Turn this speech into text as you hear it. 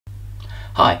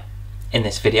Hi, in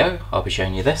this video I'll be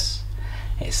showing you this.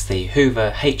 It's the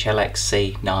Hoover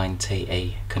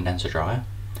HLXC9TE condenser dryer,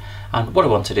 and what I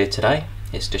want to do today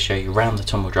is to show you around the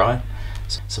tumble dryer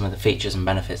some of the features and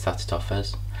benefits that it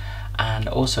offers, and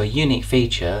also a unique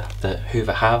feature that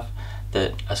Hoover have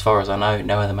that, as far as I know,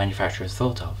 no other manufacturer has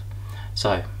thought of.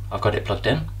 So I've got it plugged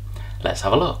in, let's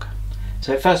have a look.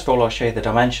 So first of all I'll show you the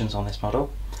dimensions on this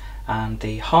model, and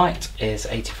the height is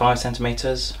 85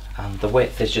 centimeters and the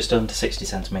width is just under 60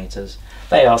 centimeters.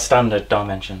 They are standard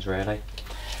dimensions really.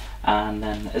 And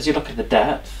then as you look at the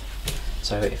depth,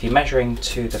 so if you're measuring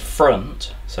to the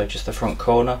front, so just the front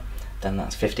corner, then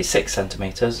that's 56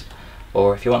 centimeters,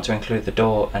 or if you want to include the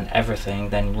door and everything,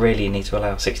 then really you need to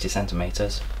allow 60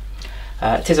 centimeters.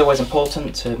 It is always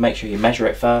important to make sure you measure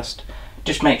it first.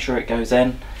 Just make sure it goes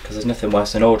in, because there's nothing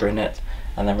worse than ordering it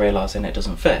and then realising it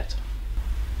doesn't fit.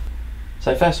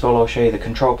 So first of all I'll show you the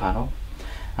control panel,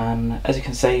 and as you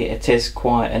can see it is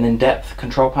quite an in-depth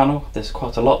control panel. There's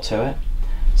quite a lot to it,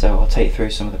 so I'll take you through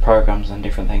some of the programs and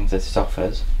different things that it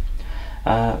offers.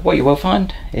 What you will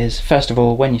find is, first of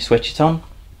all, when you switch it on,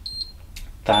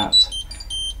 that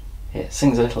it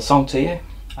sings a little song to you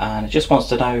and it just wants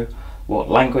to know what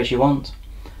language you want.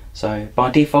 So by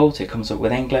default it comes up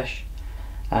with English.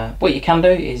 What you can do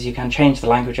is you can change the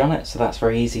language on it, so that's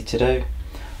very easy to do.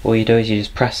 All you do is you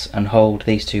just press and hold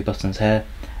these two buttons here,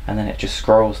 and then it just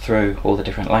scrolls through all the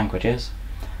different languages.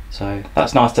 So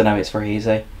that's nice to know, it's very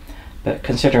easy. But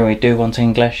considering we do want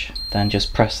English, then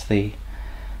just press the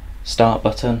start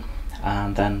button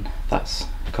and then that's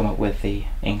come up with the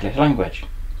English language.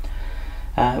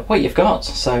 What you've got,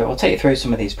 so I'll take you through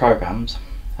some of these programs.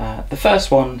 The first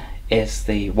one is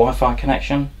the Wi-Fi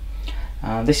connection.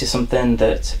 This is something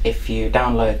that if you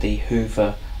download the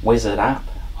Hoover Wizard app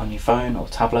on your phone or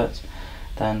tablet,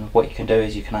 then what you can do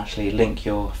is you can actually link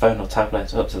your phone or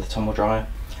tablet up to the tumble dryer.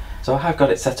 So I have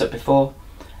got it set up before.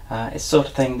 It's the sort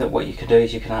of thing that what you can do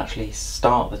is you can actually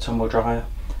start the tumble dryer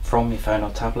from your phone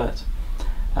or tablet.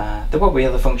 There will be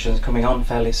other functions coming on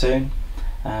fairly soon,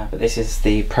 but this is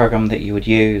the program that you would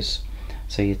use.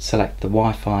 So you'd select the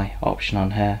Wi-Fi option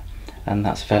on here, and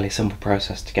that's a fairly simple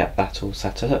process to get that all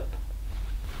set up.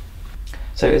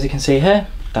 So as you can see here,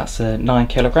 that's a 9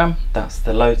 kilogram, that's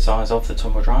the load size of the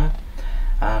tumble dryer,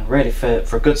 and really for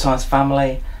a good sized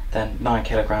family, then 9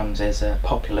 kilograms is a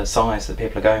popular size that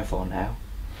people are going for now.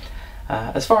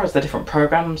 As far as the different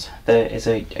programs, there is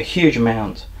a huge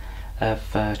amount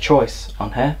of choice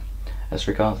on here as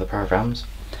regards the programs.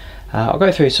 I'll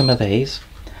go through some of these.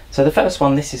 So the first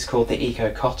one, this is called the Eco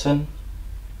Cotton.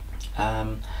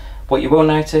 What you will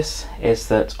notice is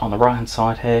that on the right hand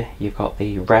side here you've got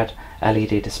the red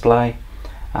LED display,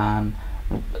 and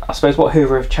I suppose what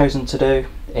Hoover have chosen to do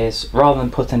is, rather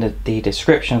than putting the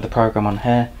description of the program on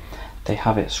here, they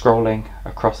have it scrolling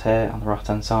across here on the right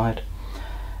hand side,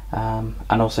 and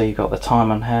also you've got the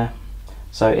time on here.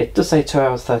 So it does say 2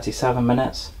 hours 37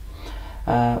 minutes.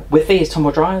 With these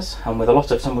tumble dryers, and with a lot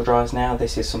of tumble dryers now,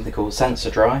 this is something called sensor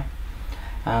dry,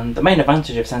 and the main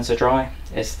advantage of sensor dry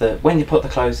is that when you put the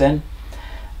clothes in,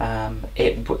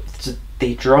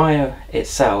 the dryer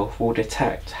itself will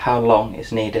detect how long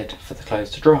is needed for the clothes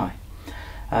to dry,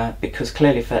 because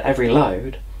clearly for every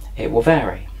load it will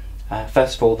vary.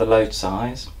 First of all, the load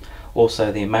size,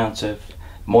 also the amount of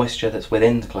moisture that's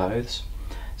within the clothes.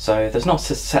 So there's not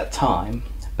a set time,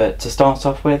 but to start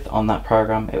off with on that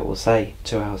program it will say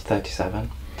 2 hours 37,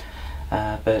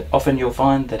 but often you'll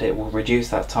find that it will reduce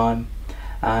that time,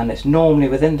 and it's normally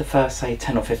within the first, say,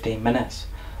 10 or 15 minutes.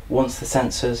 Once the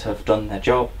sensors have done their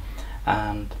job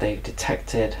and they've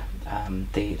detected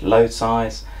the load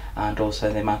size and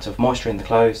also the amount of moisture in the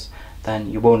clothes,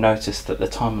 then you will notice that the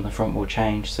time on the front will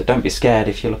change. So don't be scared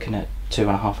if you're looking at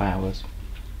 2.5 hours.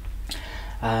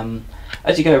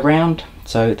 As you go around,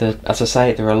 so as I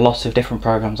say, there are a lot of different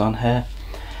programs on here.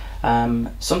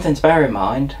 Something to bear in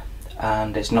mind,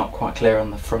 and it's not quite clear on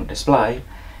the front display,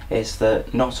 is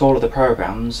that not all of the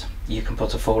programs you can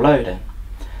put a full load in.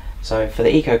 So for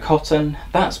the Eco Cotton,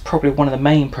 that's probably one of the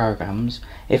main programs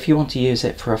if you want to use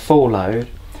it for a full load,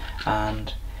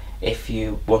 and if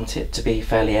you want it to be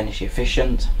fairly energy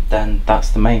efficient, then that's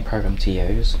the main program to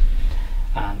use.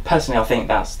 And personally I think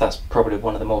that's probably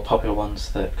one of the more popular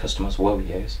ones that customers will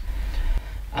use.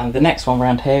 And the next one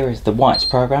around here is the Whites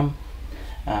program.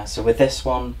 So with this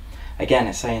one, again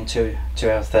it's saying 2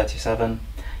 hours 37.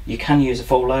 You can use a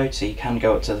full load, so you can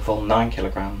go up to the full 9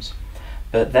 kilograms.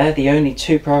 But they're the only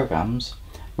two programs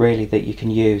really that you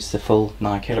can use the full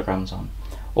 9 kilograms on.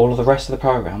 All of the rest of the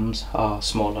programs are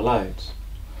smaller loads.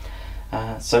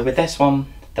 So with this one,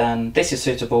 then this is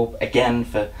suitable again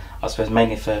for, I suppose,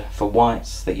 mainly for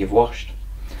whites that you've washed.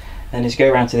 Then as you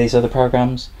go around to these other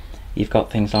programs, you've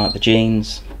got things like the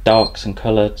jeans, darks and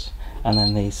colours, and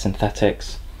then these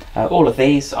synthetics. All of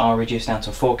these are reduced down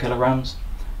to 4 kilograms,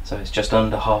 so it's just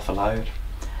under half a load.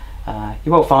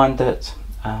 You will find that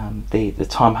the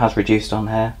time has reduced on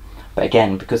here, but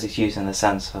again, because it's using the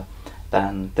sensor,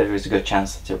 then there is a good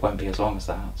chance that it won't be as long as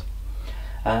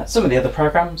that. Some of the other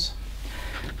programs,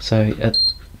 so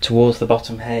towards the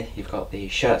bottom here you've got the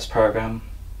shirts program.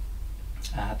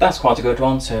 That's quite a good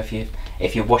one, so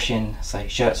if you're washing, say,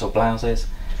 shirts or blouses,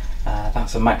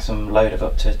 that's a maximum load of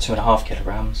up to 2.5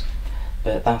 kilograms,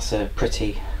 but that's a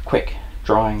pretty quick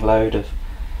drying load of,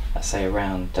 let's say,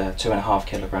 around 2.5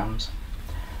 kilograms.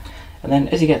 And then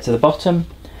as you get to the bottom,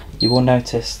 you will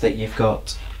notice that you've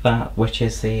got that which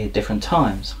is the different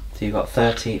times. So you've got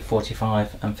 30,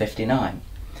 45 and 59.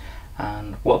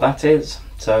 And what that is,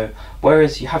 so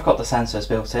whereas you have got the sensors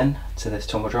built in to this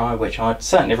tumble dryer, which I'd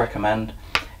certainly recommend,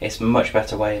 it's a much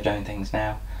better way of doing things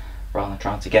now rather than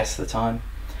trying to guess the time.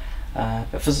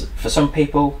 But for some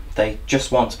people, they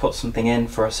just want to put something in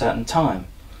for a certain time.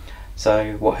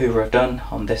 So what Hoover have done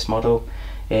on this model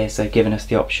is they've given us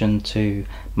the option to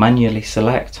manually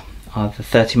select either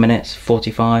 30 minutes,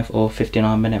 45 or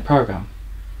 59-minute program.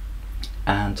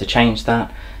 And to change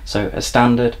that, so as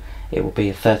standard, it will be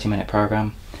a 30-minute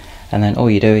program, and then all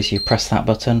you do is you press that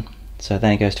button, so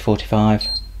then it goes to 45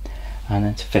 and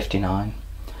then to 59.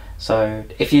 So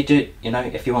if you do,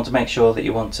 if you want to make sure that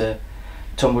you want to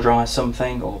tumble dry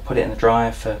something or put it in the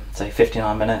dryer for, say,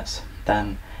 59 minutes,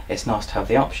 then it's nice to have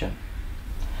the option.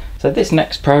 So this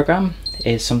next program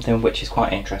is something which is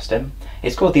quite interesting.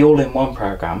 It's called the all-in-one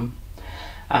program,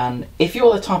 and if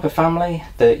you're the type of family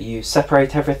that you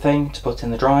separate everything to put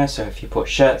in the dryer, so if you put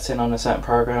shirts in on a certain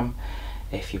program,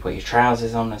 if you put your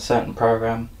trousers on a certain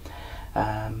program,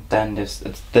 then there's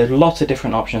a lot of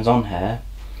different options on here.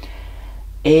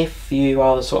 If you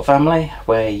are the sort of family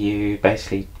where you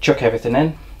basically chuck everything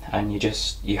in and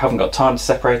you haven't got time to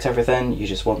separate everything, you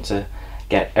just want to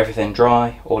get everything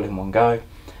dry all in one go,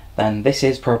 then this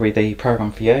is probably the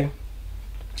program for you.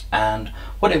 And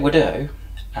what it will do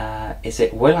is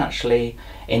it will actually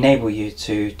enable you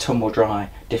to tumble dry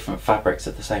different fabrics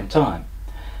at the same time.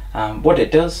 What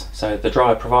it does, so the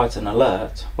dryer provides an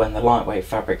alert when the lightweight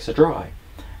fabrics are dry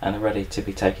and they're ready to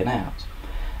be taken out.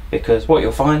 Because what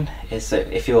you'll find is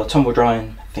that if you're tumble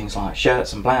drying things like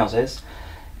shirts and blouses,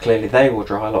 clearly they will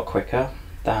dry a lot quicker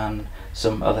than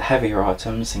some other heavier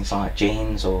items, things like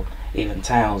jeans or even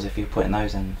towels if you're putting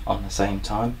those in on the same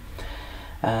time.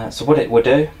 So what it will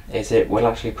do is it will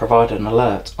actually provide an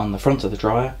alert on the front of the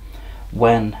dryer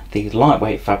when the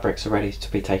lightweight fabrics are ready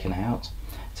to be taken out.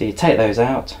 So you take those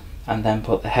out and then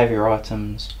put the heavier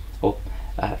items, or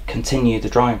continue the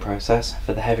drying process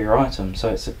for the heavier items.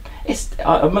 So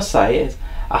I must say,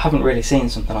 I haven't really seen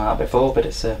something like that before, but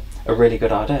it's a really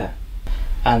good idea.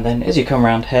 And then as you come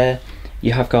around here,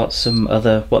 you have got some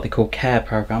other what they call care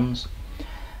programs.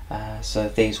 So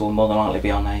these will more than likely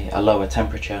be on a lower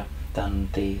temperature than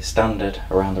the standard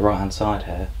around the right hand side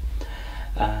here.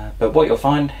 But what you'll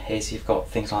find is you've got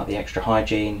things like the extra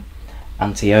hygiene,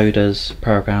 anti-odours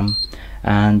program,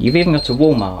 and you've even got a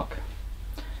wall mark.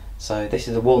 So this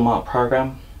is a wall mark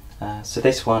program. So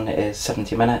this one is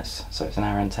 70 minutes, so it's 1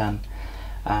 hour and 10,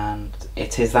 and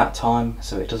it is that time,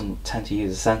 so it doesn't tend to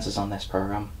use the sensors on this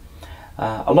program.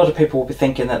 A lot of people will be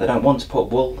thinking that they don't want to put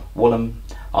woolen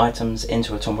items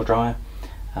into a tumble dryer,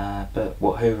 but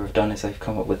what Hoover have done is they've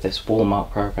come up with this wall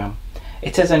mark program.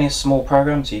 It is only a small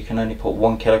program, so you can only put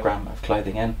 1 kilogram of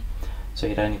clothing in, so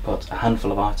you'd only put a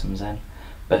handful of items in.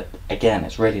 But again,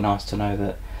 it's really nice to know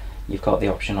that you've got the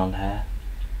option on here.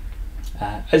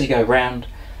 As you go round,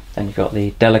 then you've got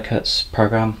the delicates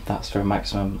program, that's for a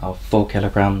maximum of 4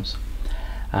 kilograms.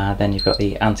 Then you've got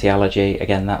the anti-allergy,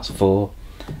 again that's 4.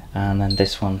 And then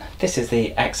this is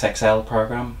the XXL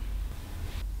program.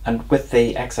 And with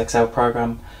the XXL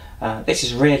program, this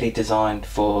is really designed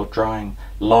for drying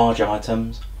large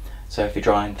items. So if you're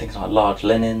drying things like large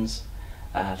linens,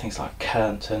 things like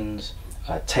curtains,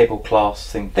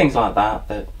 tablecloths, things like that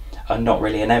that are not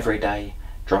really an everyday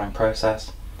drying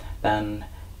process, then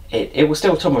it will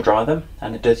still tumble dry them,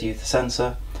 and it does use the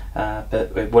sensor,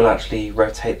 but it will actually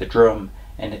rotate the drum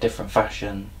in a different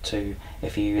fashion to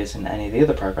if you're using any of the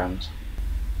other programs.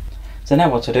 So now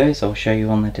what I'll do is I'll show you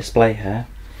on the display here.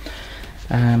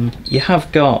 You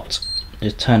have got,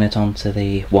 just turn it on to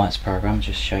the whites program,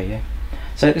 just show you.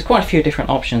 So there's quite a few different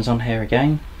options on here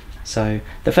again. So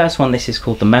the first one, this is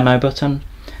called the memo button,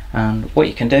 and what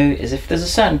you can do is if there's a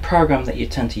certain program that you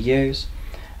tend to use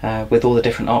with all the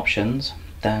different options,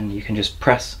 then you can just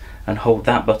press and hold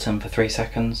that button for 3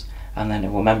 seconds and then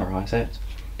it will memorize it.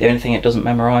 The only thing it doesn't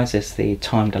memorise is the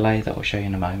time delay that I'll show you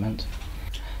in a moment.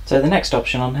 So the next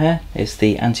option on here is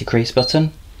the anti-crease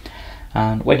button,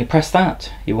 and when you press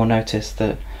that you will notice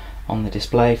that on the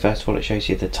display, first of all it shows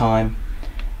you the time,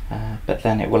 but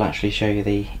then it will actually show you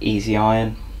the easy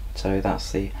iron, so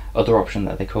that's the other option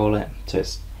that they call it, so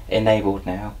it's enabled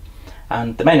now.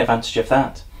 And the main advantage of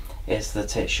that is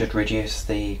that it should reduce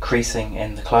the creasing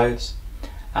in the clothes,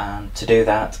 and to do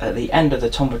that, at the end of the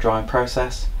tumble drying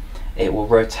process it will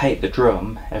rotate the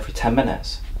drum every 10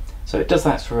 minutes. So it does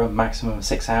that for a maximum of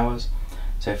 6 hours,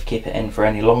 so if you keep it in for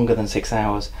any longer than 6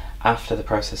 hours after the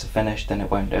process is finished, then it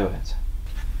won't do it.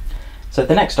 So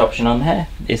the next option on here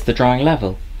is the drying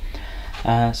level.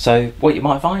 So what you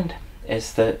might find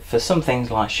is that for some things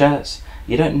like shirts,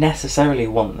 you don't necessarily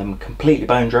want them completely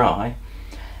bone dry,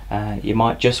 you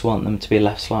might just want them to be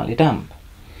left slightly damp.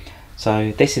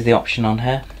 So this is the option on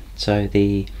here. So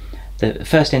the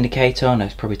first indicator, I know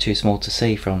it's probably too small to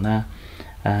see from there,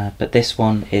 but this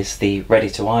one is the ready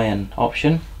to iron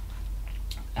option.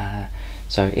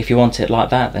 So if you want it like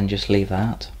that, then just leave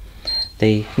that.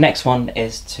 The next one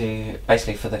is to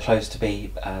basically for the clothes to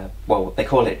be, well, they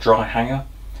call it dry hanger,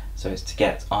 so it's to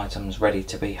get items ready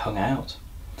to be hung out.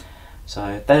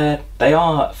 So they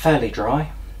are fairly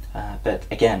dry, but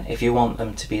again, if you want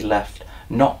them to be left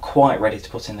not quite ready to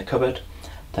put in the cupboard,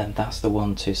 then that's the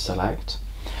one to select.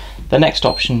 The next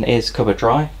option is cupboard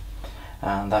dry,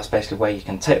 and that's basically where you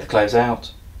can take the clothes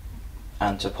out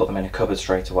and to put them in a cupboard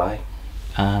straight away.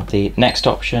 The next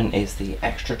option is the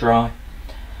extra dry.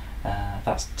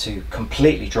 That's to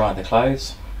completely dry the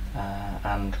clothes,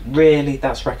 and really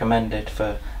that's recommended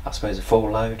for, I suppose, a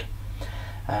full load.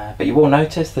 But you will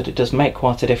notice that it does make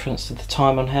quite a difference to the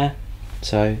time on here.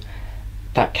 So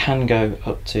that can go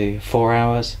up to 4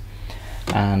 hours,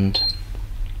 and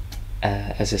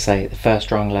as I say, the first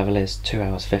drying level is 2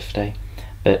 hours 50.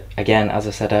 But again, as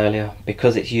I said earlier,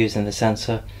 because it's using the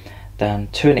sensor, then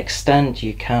to an extent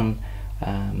you can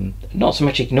not so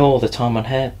much ignore the time on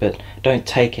here, but don't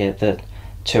take it that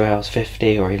 2 hours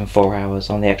 50 or even 4 hours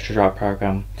on the extra dry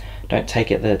program, don't take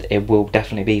it that it will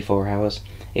definitely be 4 hours.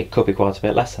 It could be quite a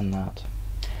bit less than that.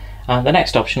 And the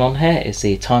next option on here is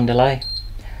the time delay,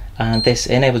 and this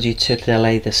enables you to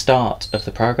delay the start of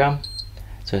the program.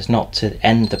 So it's not to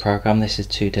end the program, this is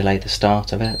to delay the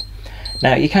start of it.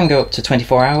 Now you can go up to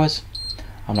 24 hours.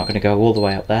 I'm not going to go all the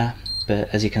way up there, but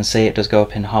as you can see it does go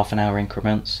up in half an hour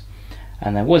increments.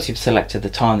 And then once you've selected the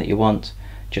time that you want,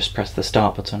 just press the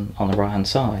start button on the right hand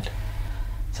side.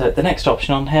 So the next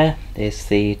option on here is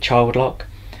the child lock.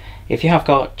 If you have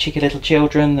got cheeky little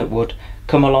children that would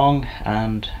come along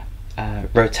and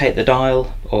rotate the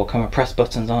dial or come and press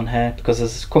buttons on here, because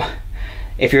there's quite,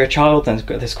 if you're a child then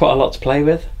there's quite a lot to play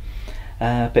with,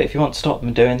 but if you want to stop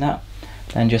them doing that,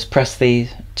 then just press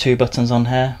these two buttons on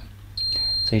here.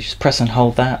 So you just press and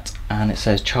hold that and it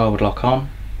says child lock on,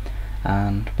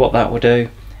 and what that will do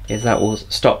is that will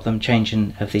stop them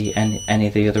changing of any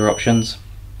of the other options,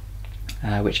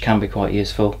 which can be quite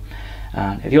useful.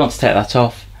 And if you want to take that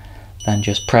off, then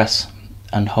just press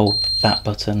and hold that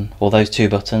button or those two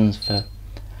buttons for a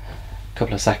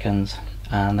couple of seconds,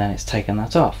 and then it's taken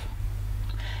that off.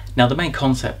 Now the main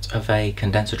concept of a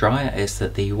condenser dryer is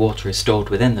that the water is stored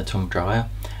within the tumble dryer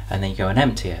and then you go and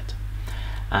empty it.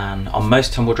 And on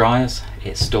most tumble dryers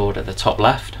it's stored at the top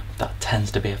left. That tends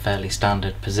to be a fairly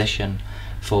standard position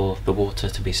for the water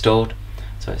to be stored,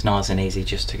 so it's nice and easy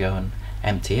just to go and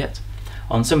empty it.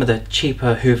 On some of the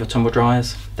cheaper Hoover tumble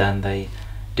dryers, then they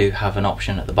do have an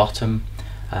option at the bottom.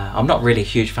 I'm not really a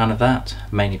huge fan of that,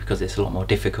 mainly because it's a lot more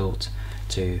difficult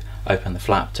to open the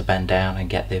flap to bend down and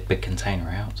get the big container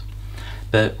out.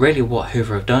 But really what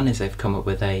Hoover have done is they've come up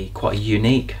with quite a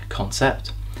unique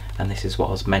concept, and this is what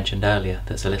was mentioned earlier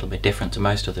that's a little bit different to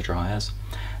most other dryers.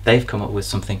 They've come up with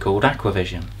something called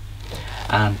Aquavision,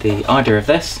 and the idea of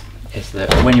this is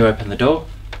that when you open the door,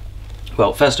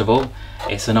 well, first of all,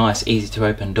 it's a nice easy to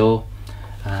open door.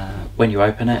 When you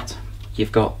open it,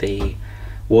 you've got the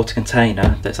water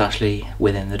container that's actually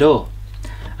within the door,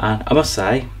 and I must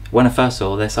say, when I first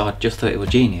saw this I just thought it was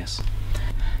genius.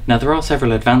 Now there are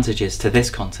several advantages to this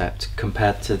concept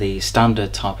compared to the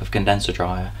standard type of condenser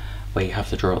dryer where you have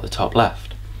the drawer at the top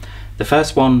left. The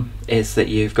first one is that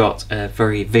you've got a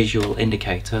very visual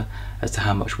indicator as to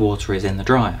how much water is in the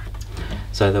dryer,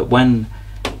 so that when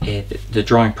the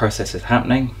drying process is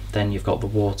happening, then you've got the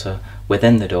water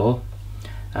within the door.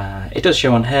 It does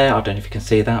show on here, I don't know if you can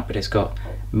see that, but it's got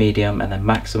medium and then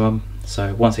maximum,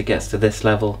 so once it gets to this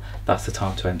level, that's the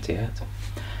time to empty it.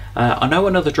 I know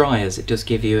on other dryers it does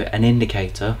give you an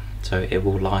indicator, so it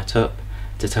will light up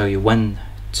to tell you when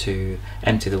to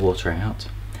empty the water out.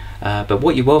 But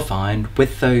what you will find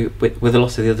with a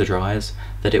lot of the other dryers,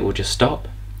 that it will just stop,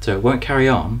 so it won't carry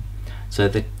on. So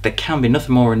there can be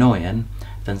nothing more annoying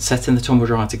than setting the tumble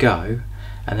dryer to go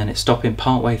and then it stopping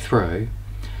part way through,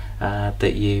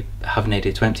 that you have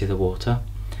needed to empty the water,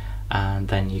 and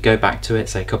then you go back to it,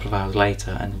 say a couple of hours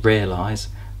later, and realise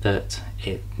that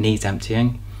it needs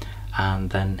emptying,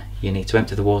 and then you need to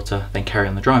empty the water, then carry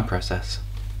on the drying process.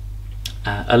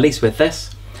 At least with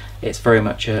this, it's very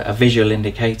much a visual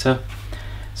indicator,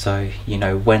 so you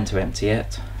know when to empty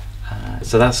it.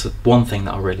 So that's one thing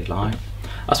that I really like.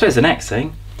 I suppose the next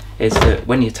thing is that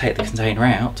when you take the container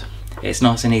out, it's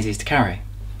nice and easy to carry.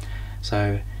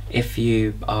 So if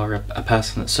you are a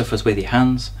person that suffers with your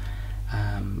hands,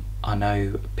 I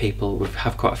know people, we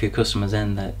have quite a few customers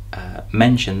in that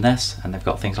mention this, and they've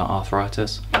got things like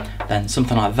arthritis, then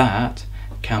something like that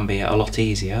can be a lot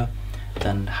easier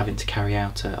than having to carry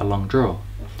out a long draw.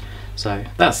 So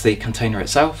that's the container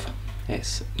itself.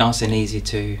 It's nice and easy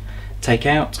to take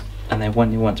out, and then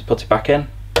when you want to put it back in,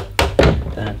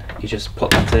 then you just put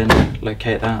that in,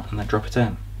 locate that, and then drop it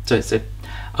in. So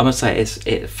I must say it's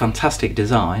a fantastic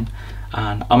design,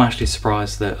 and I'm actually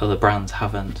surprised that other brands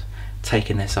haven't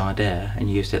taken this idea and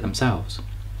used it themselves.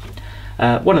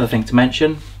 One other thing to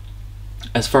mention,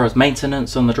 as far as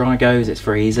maintenance on the dryer goes, it's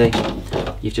very easy.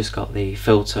 You've just got the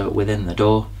filter within the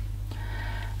door,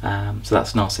 so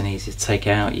that's nice and easy to take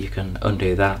out. You can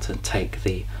undo that and take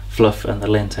the fluff and the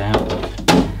lint out.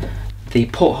 The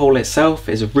porthole itself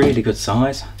is a really good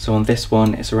size, so on this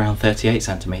one it's around 38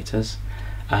 centimeters,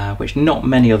 which not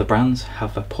many other brands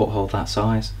have a porthole that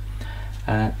size.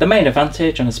 The main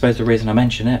advantage, and I suppose the reason I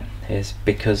mention it, is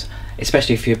because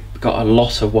especially if you've got a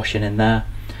lot of washing in there,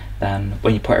 then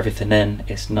when you put everything in,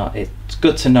 it's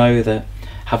good to know that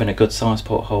having a good size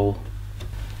porthole.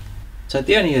 So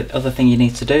the only other thing you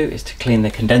need to do is to clean the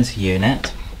condenser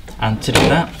unit, and to do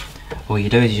that, all you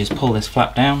do is you just pull this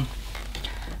flap down,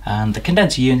 and the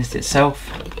condenser unit itself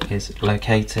is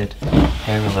located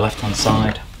here on the left hand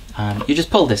side, and you just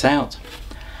pull this out,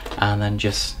 and then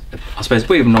just, I suppose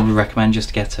we would normally recommend just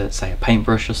to get say a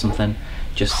paintbrush or something,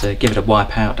 just to give it a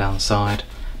wipe out down the side,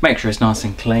 make sure it's nice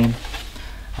and clean.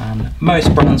 And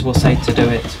most brands will say to do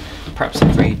it perhaps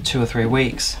every 2 or 3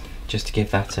 weeks, just to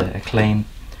give that a clean.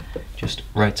 Just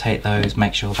rotate those,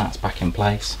 make sure that's back in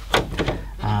place,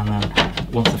 and then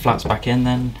once the flap's back in,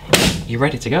 then you're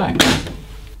ready to go.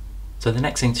 So the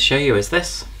next thing to show you is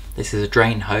this. This is a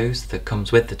drain hose that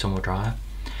comes with the tumble dryer.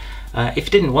 If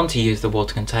you didn't want to use the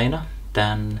water container,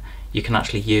 then you can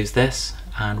actually use this,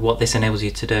 and what this enables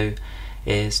you to do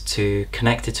is to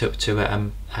connect it up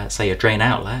to say a drain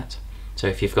outlet. So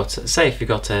if you've got, if you've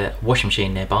got a washing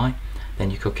machine nearby,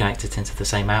 then you could connect it into the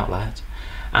same outlet.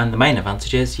 And the main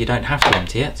advantage is you don't have to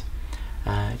empty it.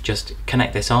 Just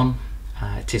connect this on.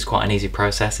 It is quite an easy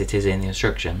process, it is in the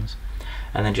instructions,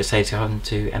 and then just saves you having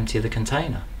to empty the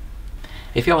container.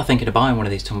 If you are thinking of buying one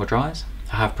of these tumble dryers,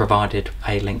 I have provided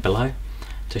a link below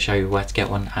to show you where to get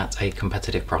one at a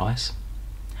competitive price.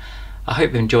 I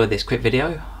hope you enjoyed this quick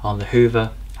video on the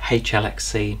Hoover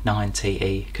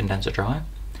HLXC9TE condenser dryer.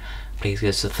 Please give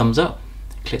us a thumbs up,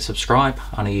 click subscribe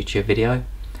on a YouTube video,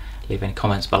 leave any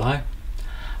comments below.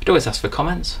 I'd always ask for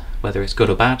comments, whether it's good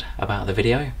or bad about the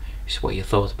video, just what you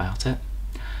thought about it.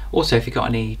 Also, if you've got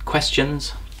any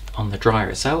questions on the dryer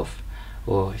itself,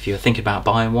 or if you're thinking about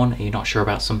buying one and you're not sure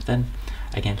about something,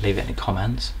 again, leave it in the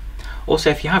comments. Also,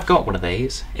 if you have got one of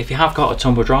these, if you have got a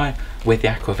tumble dryer with the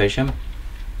Aquavision,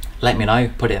 let me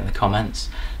know, put it in the comments,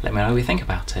 let me know what you think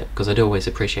about it, because I'd always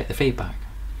appreciate the feedback.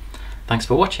 Thanks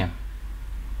for watching.